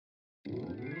Hi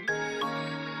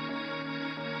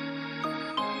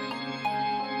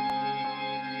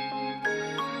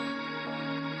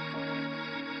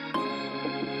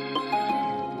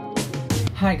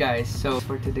guys, so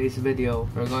for today's video,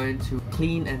 we're going to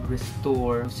clean and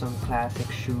restore some classic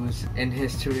shoes in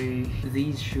history.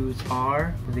 These shoes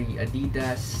are the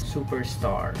Adidas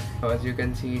Superstar. So as you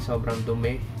can see, sobrang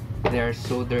dumi. They are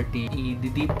so dirty.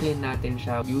 I-deep clean natin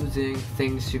siya using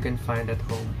things you can find at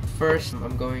home. First,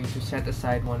 I'm going to set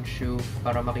aside one shoe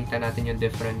para makita natin yung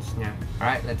difference niya.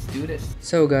 Alright, let's do this.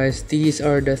 So guys, these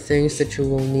are the things that you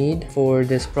will need for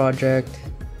this project.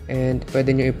 And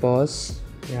pwede nyo i-pause.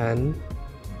 Yan.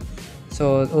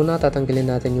 So, una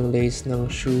tatanggalin natin yung lace ng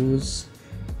shoes.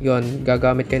 Yon,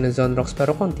 gagamit kayo ng Zonrox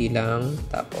pero konti lang.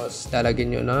 Tapos,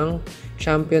 lalagyan nyo ng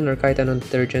Champion or kahit anong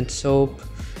detergent soap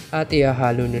at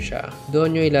ihahalo nyo siya.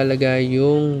 Doon nyo ilalagay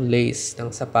yung lace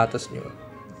ng sapatos nyo.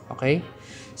 Okay?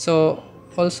 So,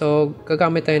 also,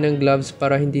 gagamit tayo ng gloves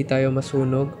para hindi tayo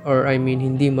masunog or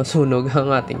hindi masunog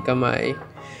ang ating kamay.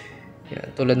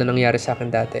 Yan, tulad na nangyari sa akin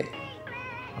dati.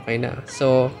 Okay na.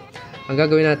 So, ang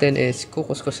gagawin natin is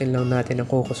kukuskusin lang natin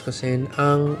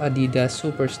ang Adidas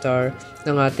Superstar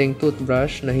ng ating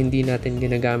toothbrush na hindi natin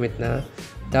ginagamit na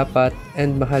dapat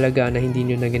and mahalaga na hindi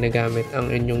nyo na ginagamit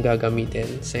ang inyong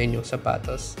gagamitin sa inyong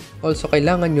sapatos. Also,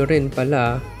 kailangan nyo rin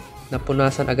pala na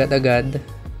punasan agad-agad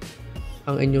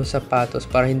ang inyong sapatos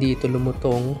para hindi ito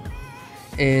lumutong.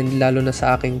 And lalo na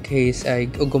sa aking case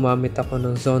ay gumamit ako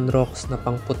ng Zonrox na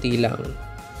pangputi lang.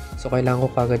 So, kailangan ko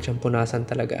kagad siyang punasan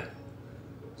talaga.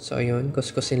 So, ayun,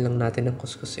 kuskusin lang natin ng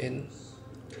kuskusin.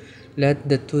 Let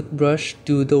the toothbrush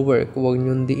do the work. Huwag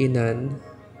nyong diinan.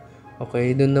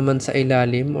 Okay, doon naman sa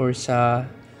ilalim or sa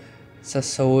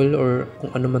sole or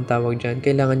kung ano man tawag dyan,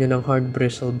 kailangan nyo ng hard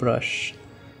bristle brush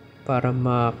para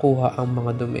makuha ang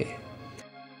mga dumi.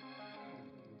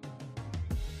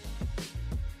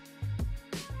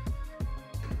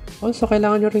 Also,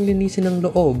 kailangan nyo rin linisin ng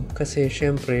loob kasi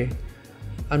syempre,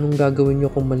 anong gagawin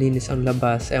nyo kung malinis ang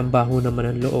labas ay ang baho naman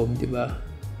ang loob, di ba?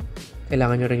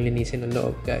 Kailangan nyo rin linisin ang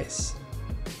loob, guys.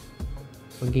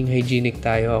 Maging hygienic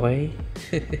tayo, okay?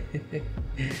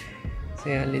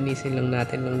 So yan, linisin lang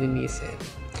natin ng linisin.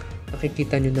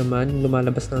 Nakikita nyo naman,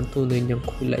 lumalabas na ang tunay niyang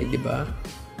kulay, di ba?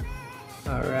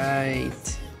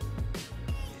 Alright.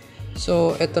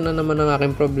 So, eto na naman ang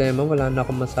aking problema. Wala na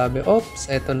akong masabi. Oops,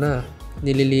 eto na.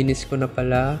 Nililinis ko na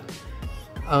pala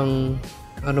ang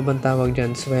ano bang tawag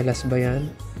dyan? Swelas ba yan?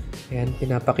 Ayan,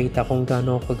 pinapakita kung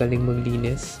gaano ako kagaling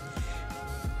maglinis.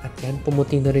 At yan,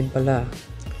 pumuti na rin pala.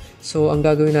 So, ang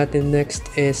gagawin natin next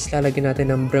is lalagyan natin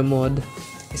ng Bremod.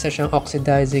 Isa siyang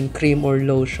oxidizing cream or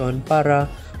lotion para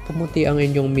pumuti ang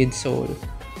inyong midsole.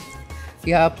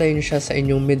 I-apply nyo siya sa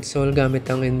inyong midsole gamit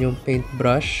ang inyong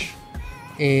paintbrush.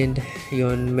 And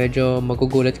yun, medyo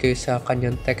magugulat kayo sa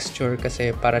kanyang texture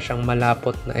kasi para siyang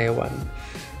malapot na ewan.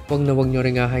 Huwag nyo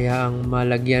rin hahayaang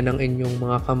malagyan ng inyong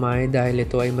mga kamay dahil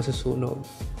ito ay masusunog.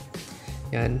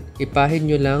 Yan. Ipahid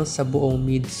nyo lang sa buong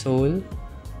midsole.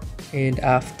 And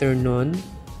after nun,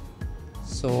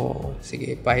 so,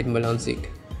 sige, ipahid mo lang zig.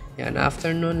 Yan.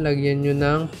 After nun, lagyan nyo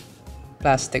ng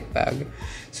plastic bag.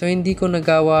 So, hindi ko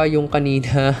nagawa yung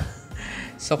kanina.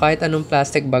 So, kahit anong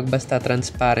plastic bag, basta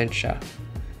transparent siya.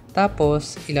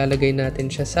 Tapos, ilalagay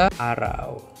natin siya sa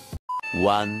araw.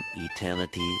 One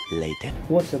eternity later.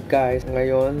 What's up guys?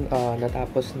 Ngayon,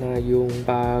 natapos na yung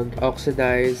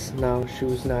pag-oxidize ng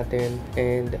shoes natin.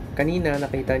 And kanina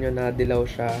nakita nyo na dilaw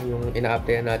siya, yung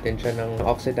ina-applyan natin siya ng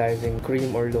oxidizing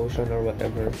cream or lotion or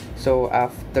whatever. So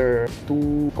after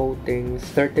 2 coatings,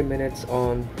 30 minutes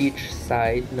on each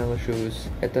side ng shoes,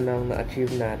 ito na ang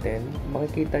na-achieve natin.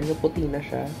 Makikita nyo puti na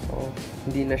siya.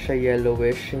 Hindi na siya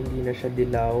yellowish, hindi na siya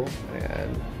dilaw.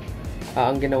 Ayan.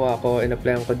 Ang ginawa ko,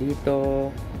 in-applyan ko dito,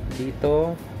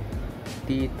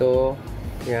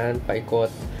 yan, paikot.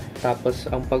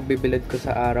 Tapos, ang pagbibilad ko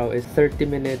sa araw is 30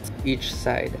 minutes each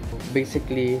side.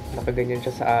 Basically, nakaganyan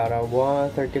siya sa araw.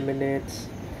 30 minutes,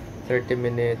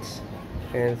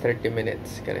 and 30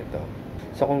 minutes. Ganito.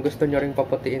 So, kung gusto nyo rin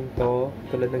paputiin to,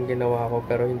 tulad ng ginawa ko,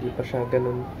 pero hindi pa siya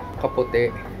ganun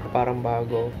kaputi, parang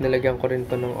bago. Nilagyan ko rin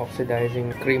to ng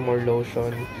oxidizing cream or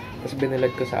lotion. Tapos binilad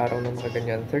ko sa araw na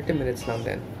makaganyan. 30 minutes lang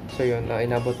din. So yun,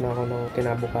 inabot na ako ng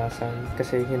kinabukasan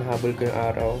kasi hinahabol ko yung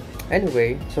araw.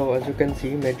 Anyway, so as you can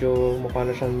see, medyo mukha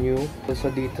na siyang new. So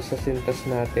dito sa sintas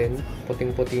natin,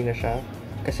 puting-puti na siya.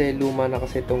 Kasi luma na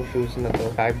kasi itong shoes na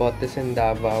to. I bought this in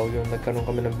Davao. Yung nagkaroon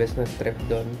kami ng business trip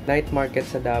doon. Night market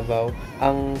sa Davao.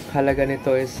 Ang halaga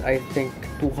nito is I think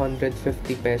 250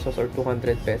 pesos or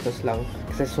 200 pesos lang.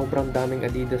 Kasi sobrang daming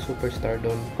Adidas Superstar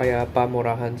doon. Kaya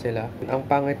pamurahan sila. Ang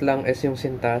pangit lang is yung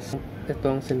sintas.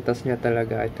 Ito ang sintas niya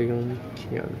talaga. Ito yung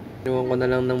yan. Iwan ko na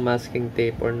lang ng masking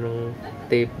tape or ng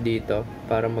tape dito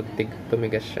para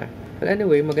tumigas siya. But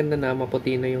anyway, maganda na,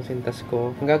 maputi na yung sintas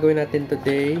ko. Ang gagawin natin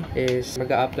today is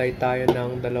mag-a-apply tayo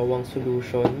ng dalawang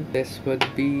solution. This would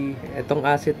be itong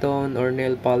acetone or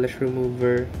nail polish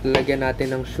remover. Lalagyan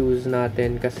natin ng shoes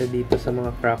natin kasi dito sa mga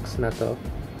cracks na to.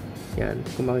 Yan,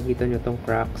 kung makikita nyo tong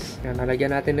cracks. Yan,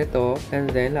 lalagyan natin ito. And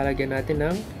then, lalagyan natin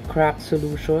ng crack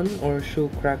solution or shoe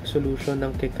crack solution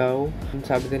ng Kikaw.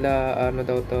 Sabi nila, ano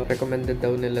daw to, recommended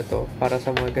daw nila to para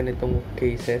sa mga ganitong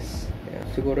cases. Yan.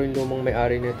 Siguro yung lumang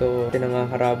may-ari nito,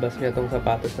 pinangaharabas niya tong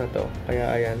sapatos na to. Kaya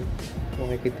ayan,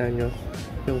 makikita nyo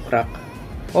yung crack.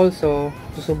 Also,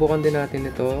 susubukan din natin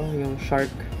ito, yung shark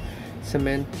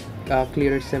cement,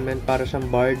 clear cement para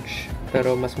siyang barge.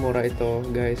 Pero mas mura ito,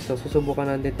 guys. So, susubukan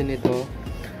natin ito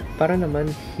para naman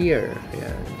here.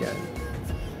 Ayan, dyan.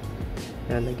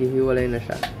 Ayan, naghihiwalay na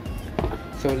siya.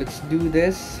 So, let's do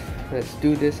this. Let's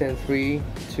do this in 3,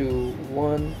 2,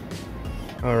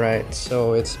 1. Alright,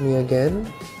 so it's me again.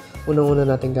 Unang-una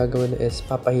natin gagawin is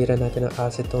papahiran natin ng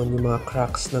acetone yung mga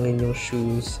cracks ng inyong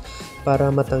shoes para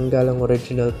matanggal ang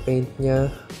original paint niya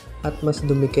at mas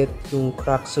dumikit yung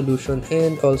crack solution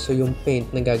and also yung paint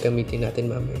na gagamitin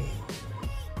natin mamaya.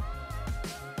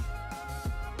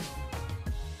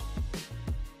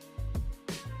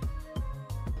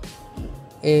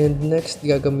 And next,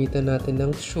 gagamitan natin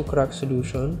ng shoe crack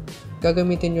solution.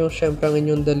 Gagamitin nyo syempre ang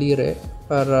inyong daliri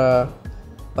para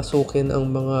pasukin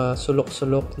ang mga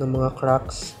sulok-sulok ng mga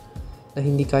cracks na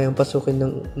hindi kayang pasukin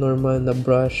ng normal na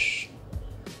brush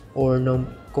or ng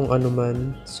kung ano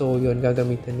man. So, yun,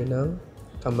 gagamitin nyo ng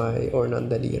kamay or ng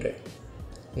daliri.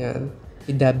 Yan.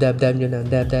 I-dab-dab-dab nyo na.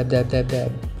 Dab-dab-dab-dab-dab.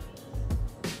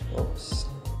 Oops.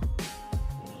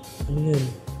 Ano yun?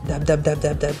 Dab.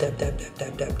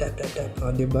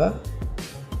 O, diba?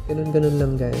 Ganun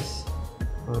lang, guys.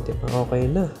 O, diba? Okay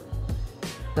na.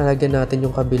 Nalagyan natin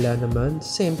yung kabila naman.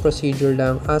 Same procedure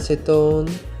lang. Acetone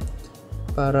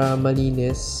para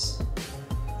malinis.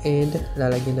 And,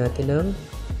 lalagyan natin ng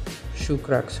shoe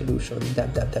crack solution.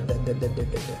 Dab. Diba?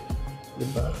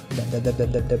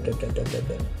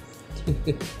 Dab.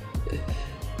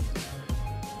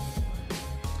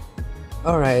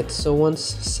 Alright, so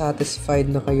once satisfied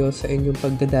na kayo sa inyong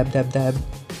pagdadab-dab-dab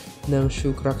ng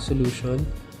shoe crack solution,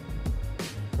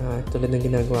 tulad ng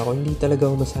ginagawa ko, hindi talaga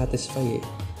ako masatisfy eh.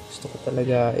 Gusto ko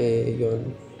talaga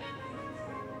yun.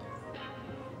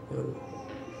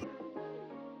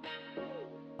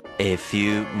 A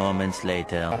few moments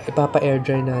later. Ipapa-air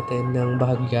dry natin ng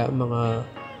bahagya mga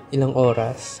ilang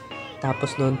oras.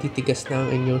 Tapos noon titigas na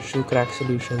ang inyong shoe crack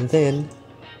solution. Then,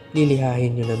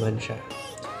 lilihahin nyo naman siya.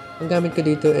 Ang gamit ko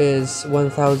dito is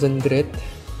 1000 grit.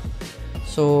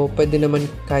 So, pwede naman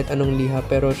kahit anong liha.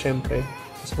 Pero, syempre,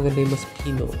 mas maganda yung mas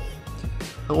pino.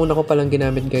 Ang una ko palang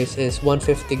ginamit, guys, is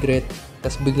 150 grit.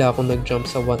 Tapos, bigla akong nag-jump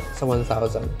sa 1000.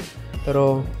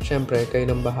 Pero, syempre, kayo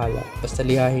nang bahala. Basta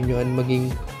lihahin nyo and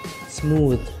maging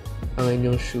smooth ang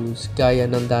inyong shoes. Gaya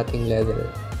ng dating leather.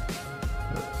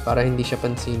 Para hindi siya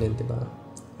pansinin, diba?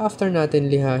 After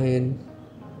natin lihahin,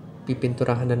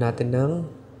 pipinturahan na natin ng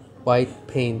white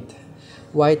paint.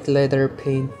 White leather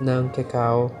paint ng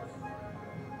Kikaw.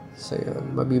 So,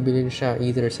 yun. Mabibili siya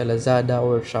either sa Lazada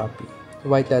or Shopee.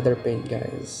 White leather paint,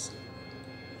 guys.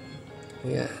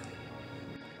 Ayan.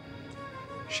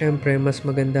 Siyempre, mas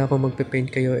maganda kung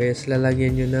magpipaint kayo is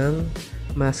lalagyan nyo ng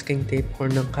masking tape or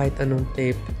ng kahit anong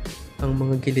tape ang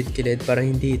mga gilid-gilid para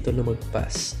hindi ito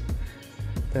lumagpas.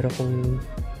 Pero kung,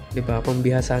 diba, kung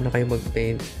bihasa na kayo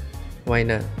magpaint, why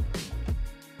not?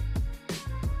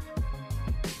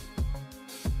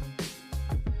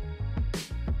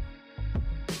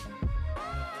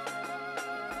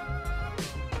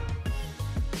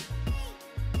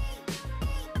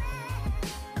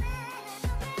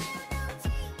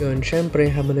 Yun, syempre,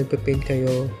 habang nagpe-paint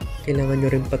kayo, kailangan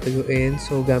nyo rin patuyuin.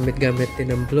 So, gamit-gamit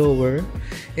din ng blower.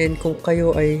 And kung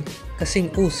kayo ay kasing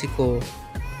usi ko,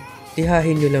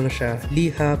 lihahin nyo lang siya.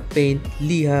 Liha, paint,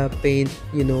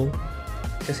 you know.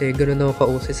 Kasi ganoon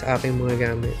ako kausi sa aking mga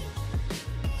gamit.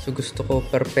 So, gusto ko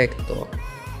perfecto.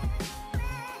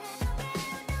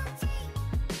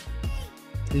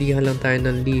 Liha lang tayo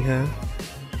ng liha.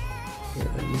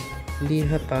 Yan.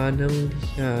 Liha pa ng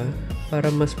liha. Para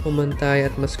mas pumantay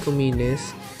at mas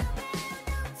kuminis.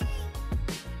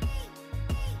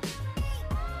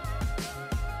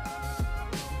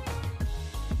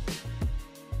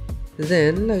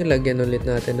 Then, lagyan ulit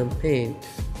natin ng paint.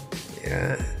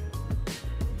 Yan.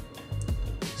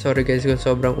 Sorry guys kung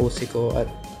sobrang usi ko at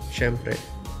syempre,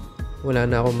 wala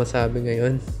na akong masabi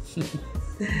ngayon.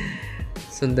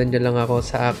 Sundan nyo lang ako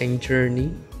sa aking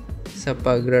journey sa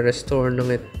pagre-restore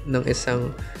ng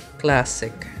isang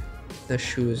classic na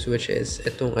shoes, which is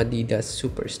itong Adidas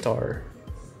Superstar.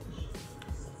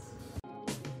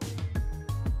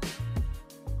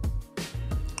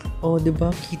 Oh, diba?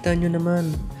 Kita nyo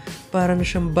naman. Para na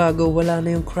siyang bago, wala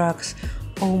na yung cracks.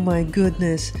 Oh my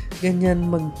goodness. Ganyan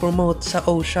mag-promote sa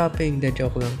shopping. De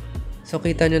joke lang. So,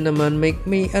 kita nyo naman,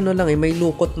 may ano lang may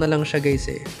lukot na lang siya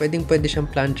guys eh. Pwede siyang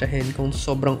planchahin kung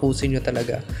sobrang usin nyo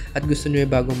talaga at gusto nyo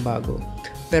yung bagong-bago.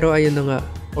 Pero ayun na nga,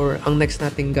 or ang next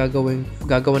nating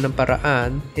gagawa ng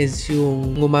paraan is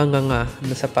yung ngumanganga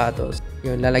na sapatos.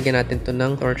 Yun, lalagyan natin to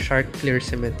ng shark clear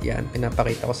cement. Yan,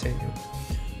 pinapakita ko sa inyo.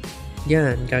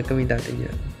 Yan, gagawin natin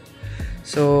yan.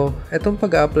 So, etong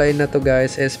pag-apply na to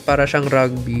guys is para siyang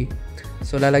rugby.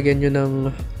 So, lalagyan nyo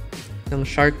ng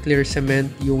shark clear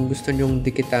cement yung gusto nyong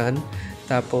dikitan.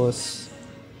 Tapos,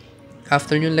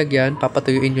 after nyo lagyan,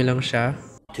 papatuyuin nyo lang siya.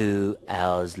 2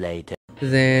 hours later.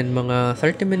 Then, mga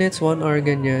 30 minutes, 1 hour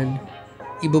ganyan,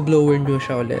 i-blower nyo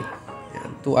siya ulit.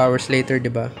 Yan, 2 hours later,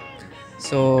 diba?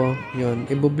 So, yun,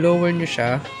 i-blower nyo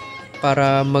siya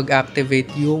para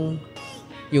mag-activate yung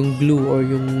glue or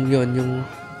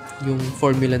yung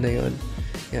formula na yun.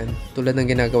 Yan, tulad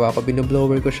ng ginagawa ko,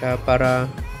 binoblower ko siya para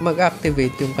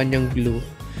mag-activate yung kanyang glue.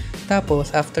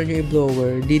 Tapos, after nyo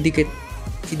i-blower,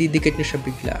 ididikit nyo siya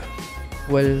bigla.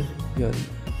 Well, yun,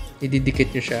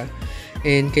 ididikit nyo siya.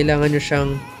 And kailangan nyo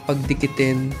siyang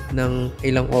pagdikitin ng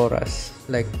ilang oras.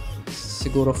 Like,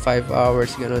 siguro 5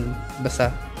 hours, ganun.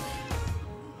 Basta.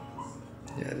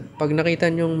 Yan. Pag nakita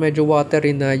nyo medyo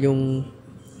watery na yung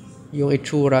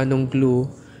itsura ng glue,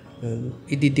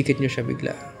 ididikit nyo siya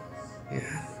bigla.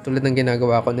 Yan. Tulad ng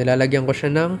ginagawa ko, nilalagyan ko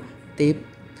siya ng tape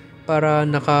para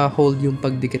naka-hold yung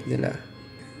pagdikit nila.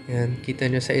 Yan. Kita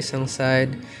nyo sa isang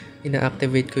side,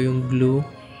 ina-activate ko yung glue.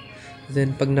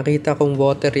 Then, pag nakita kong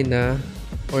watery na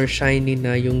or shiny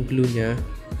na yung glue niya,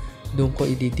 doon ko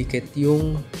ididikit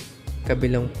yung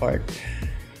kabilang part.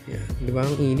 Yan. Di ba?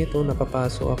 Ang init, oh.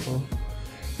 Napapaso ako.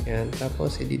 Yan.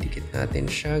 Tapos, ididikit natin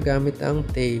siya gamit ang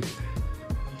tape.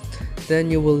 Then,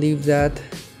 you will leave that.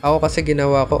 Ako kasi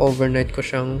ginawa ko, overnight ko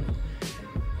siyang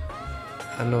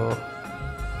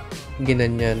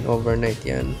ginanyan. Overnight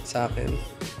yan sa akin.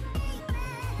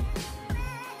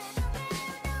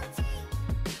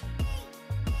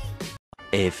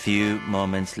 A few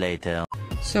moments later.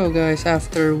 So guys,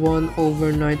 after 1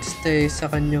 overnight stay sa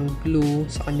kanyang glue,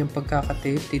 sa kanyang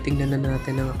pagkakatape, titingnan na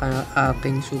natin ang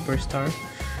aking Superstar.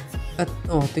 At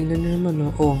tingnan nyo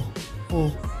naman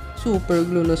super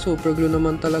glue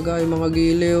naman talaga yung mga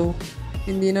giliw.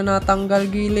 Hindi na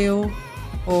natanggal giliw.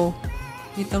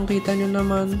 Kitang-kita nyo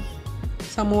naman.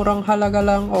 Sa murang halaga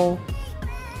lang.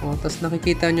 Tas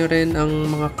nakikita nyo rin ang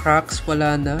mga cracks,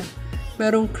 wala na.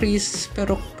 Merong crease,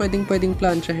 pero pwedeng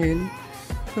planchahin.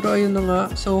 Pero ayun na nga,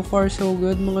 so far so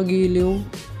good mga giliw.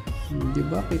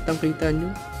 Diba? Kitang-kita nyo.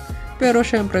 Pero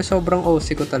syempre, sobrang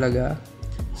OC ko talaga.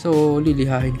 So,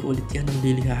 lilihahin ko ulit yan ng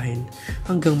lilihahin.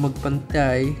 Hanggang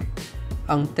magpantay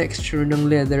ang texture ng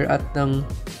leather at ng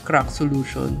crack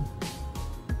solution.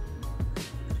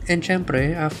 And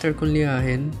syempre, after kong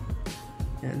lihahin,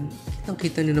 yan,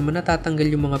 kitang-kita nyo naman natatanggal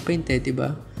yung mga paint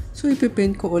diba? So,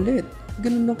 ipipaint ko ulit.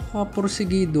 Ganun ako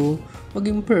kaporsigido,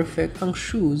 maging perfect ang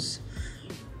shoes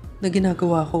na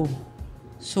ginagawa ko.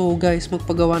 So guys,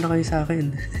 magpagawa na kayo sa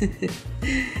akin.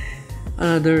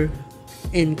 Another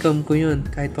income ko yun,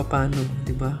 kahit papano,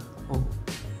 diba?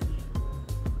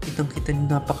 Kitang-kita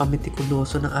nyo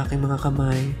napaka-metikuloso ng aking mga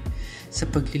kamay sa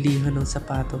paglilihan ng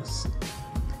sapatos.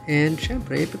 And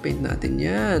syempre, ipipaint natin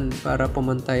yan para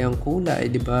pumantay ang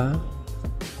kulay, diba?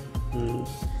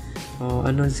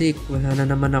 Zik, wala na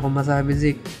naman ako masabi,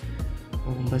 Zik.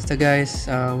 Basta guys,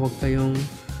 huwag kayong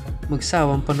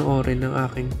magsawang panoorin ng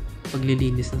aking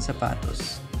paglilinis ng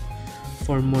sapatos.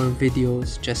 For more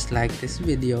videos just like this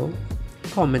video,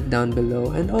 comment down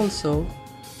below, and also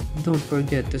don't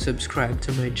forget to subscribe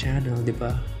to my channel,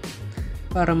 diba?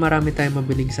 Para marami tayong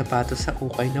mabiling sapatos sa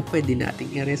ukay na pwede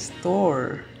nating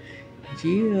i-restore.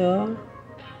 Yeah.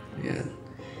 Yan.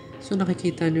 So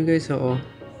nakikita nyo guys,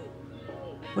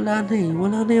 wala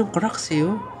na yung cracks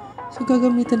So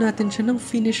gagamitan natin siya ng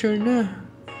finisher na.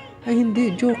 Ay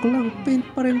hindi, joke lang, paint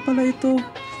pa rin pala ito.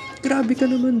 Grabe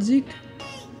ka naman, Zik.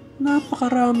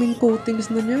 Napakaraming coatings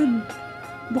na yan.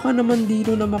 Baka naman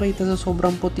dito na makita sa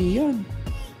sobrang puti yan.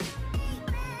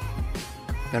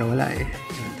 Pero wala yan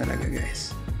talaga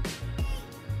guys.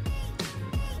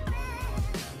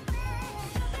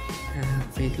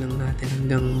 wait lang natin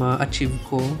hanggang ma-achieve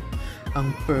ko ang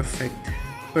perfect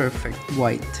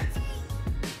white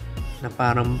na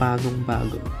parang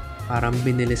bagong-bago, parang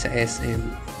binili sa SM.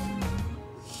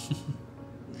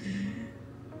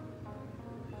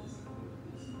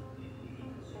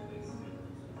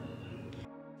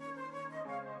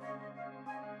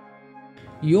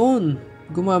 Yun!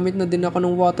 Gumamit na din ako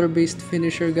ng water-based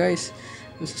finisher, guys.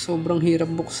 Sobrang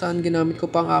hirap buksan, ginamit ko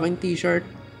pa ang aking t-shirt.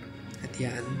 At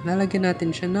yan, lalagyan natin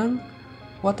siya ng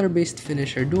water-based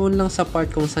finisher. Doon lang sa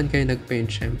part kung saan kayo nag-paint,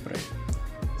 syempre.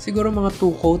 Siguro mga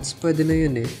 2 coats, pwede na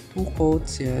yun eh. 2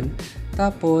 coats, yan.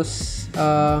 Tapos,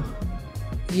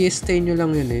 i-stain nyo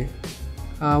lang yun eh.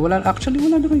 Actually,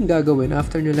 wala na kayong gagawin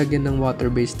after nyo lagyan ng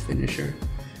water-based finisher.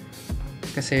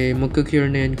 Kasi magkukure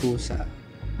na yan kusa.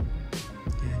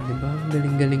 Diba?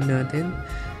 Galing-galing natin.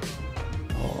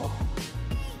 Oh.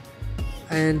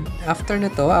 And after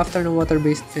na to, after ng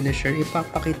water-based finisher,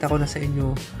 ipapakita ko na sa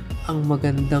inyo ang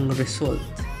magandang result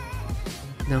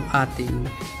ng ating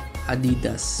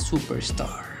Adidas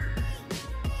Superstar.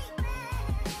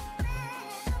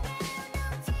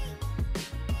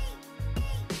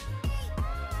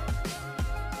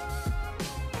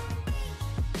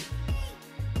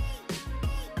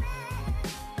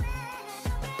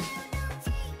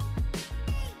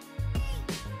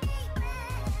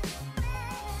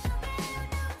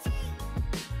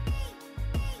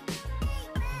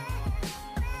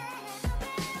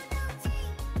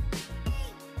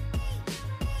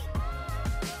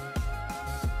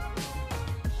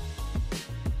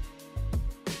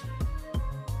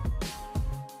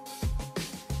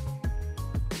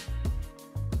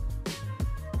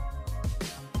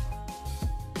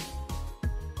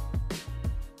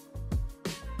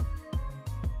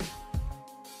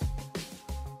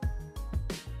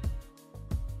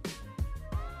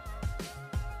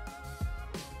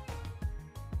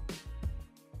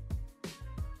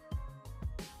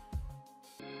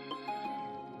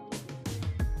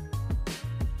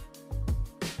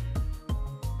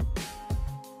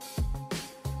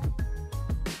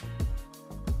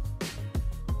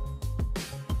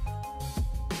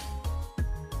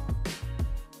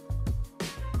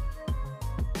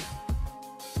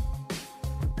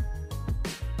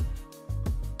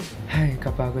 Ay,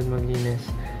 kapagod maglinis.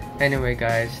 Anyway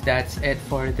guys, that's it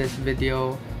for this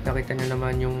video. Nakita nyo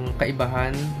naman yung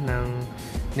kaibahan ng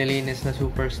nilinis na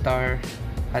Superstar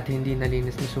at hindi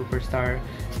nalinis na Superstar.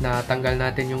 Natanggal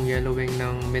natin yung yellowing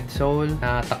ng midsole.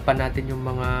 Natakpan natin yung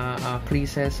mga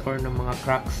creases or ng mga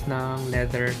cracks ng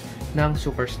leather ng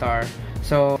Superstar.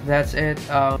 So, that's it.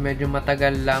 Medyo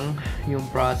matagal lang yung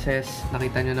process.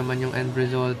 Nakita nyo naman yung end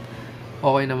result.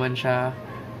 Okay naman siya.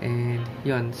 And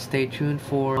yun, stay tuned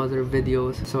for other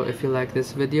videos. So if you like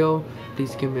this video,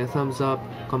 please give me a thumbs up,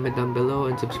 comment down below,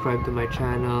 and subscribe to my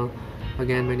channel.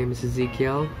 Again, my name is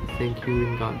Ezekiel. Thank you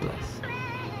and God bless.